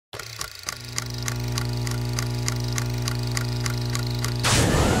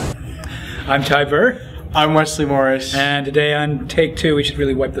I'm Ty Burr. I'm Wesley Morris. And today on Take Two, we should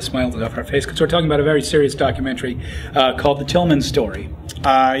really wipe the smiles off our face because we're talking about a very serious documentary called The Tillman Story.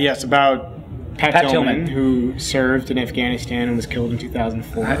 Yes, about Pat Tillman, who served in Afghanistan and was killed in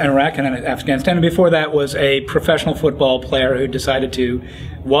 2004. Iraq and Afghanistan. And before that was a professional football player who decided to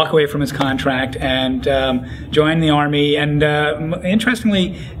walk away from his contract and join the Army. And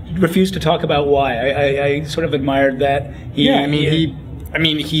interestingly, refused to talk about why. I sort of admired that.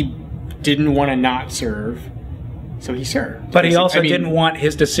 He didn't want to not serve, so he served. But he also didn't want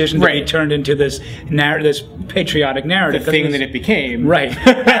his decision to be turned into this patriotic narrative. The thing that it became. Right,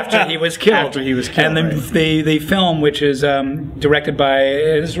 after he was killed. After he was killed, and the film, which is directed by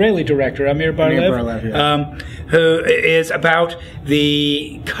an Israeli director, Amir Bar-Lev, who is about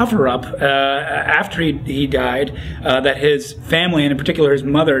the cover-up after he died, that his family, and in particular his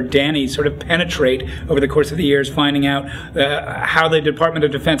mother, Danny, sort of penetrate over the course of the years, finding out how the Department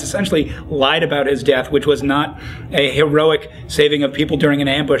of Defense essentially lied about his death, which was not a heroic saving of people during an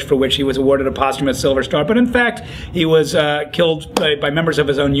ambush for which he was awarded a posthumous Silver Star, but in fact he was killed by members of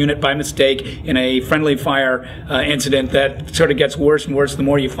his own unit by mistake in a friendly fire incident that sort of gets worse and worse the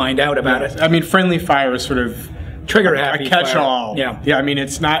more you find out about it. I mean, friendly fire is sort of trigger happy, a catch-all. Yeah. I mean,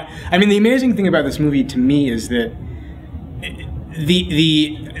 it's not. I mean, the amazing thing about this movie to me is that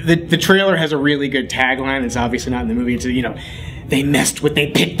the trailer has a really good tagline that's obviously not in the movie. It's they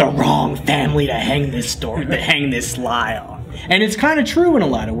picked the wrong family to hang this story, to hang this lie on. And it's kind of true in a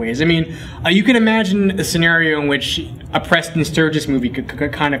lot of ways. I mean, you can imagine a scenario in which a Preston Sturges movie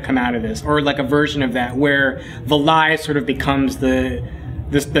could kind of come out of this, or like a version of that, where the lie sort of becomes a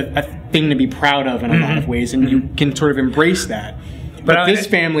thing to be proud of in a lot of ways, and you can sort of embrace that. But this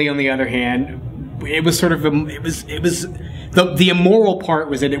family, on the other hand, it was sort of the immoral part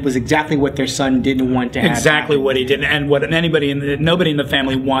was that it was exactly what their son didn't want to have. Exactly what he didn't, and what nobody in the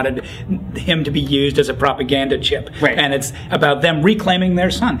family wanted him to be used as a propaganda chip. Right. And it's about them reclaiming their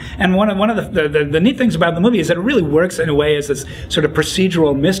son. And one of the neat things about the movie is that it really works in a way as this sort of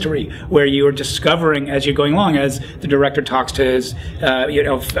procedural mystery where you are discovering as you're going along, as the director talks to his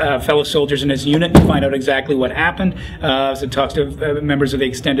fellow soldiers in his unit to find out exactly what happened. So it talks to members of the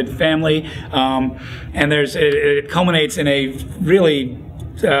extended family, and it culminates in a really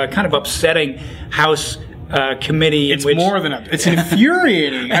kind of upsetting House committee. It's more than it's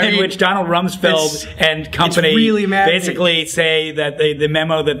infuriating. In which Donald Rumsfeld and company really basically say that the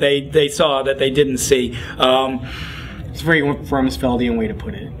memo that they saw that they didn't see. It's a very Rumsfeldian way to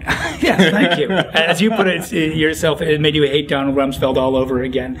put it. Yes, thank you. As you put it yourself, it made you hate Donald Rumsfeld all over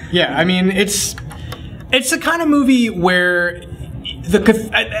again. Yeah, I mean, it's the kind of movie where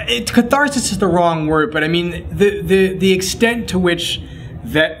catharsis is the wrong word, but I mean the extent to which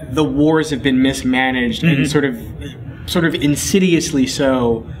that the wars have been mismanaged and sort of insidiously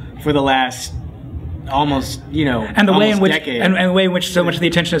so for the last almost and the way in which decade. And the way in which so much of the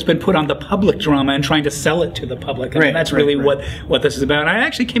attention has been put on the public drama and trying to sell it to the public. I mean, that's really what this is about. And I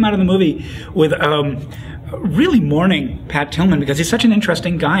actually came out of the movie with really mourning Pat Tillman because he's such an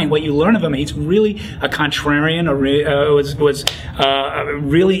interesting guy, and what you learn of him, he's really a contrarian, was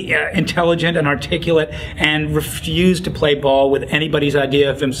really intelligent and articulate, and refused to play ball with anybody's idea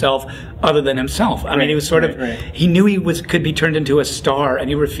of himself other than himself. I mean, he was sort of he knew he could be turned into a star, and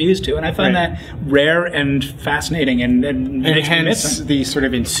he refused to. And I find that rare and fascinating, and hence the sort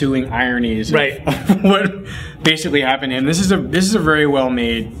of ensuing ironies of what basically happened to him. This is a very well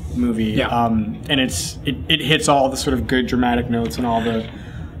made movie, and it hits all the sort of good dramatic notes and all the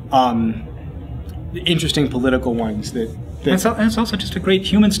interesting political ones that. It's also just a great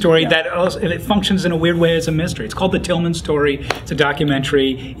human story that it functions in a weird way as a mystery. It's called The Tillman Story. It's a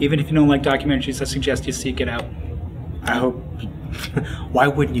documentary. Even if you don't like documentaries, I suggest you seek it out. I hope. Why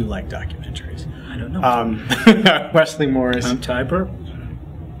wouldn't you like documentaries? I don't know. Wesley Morris. I'm Ty Burr.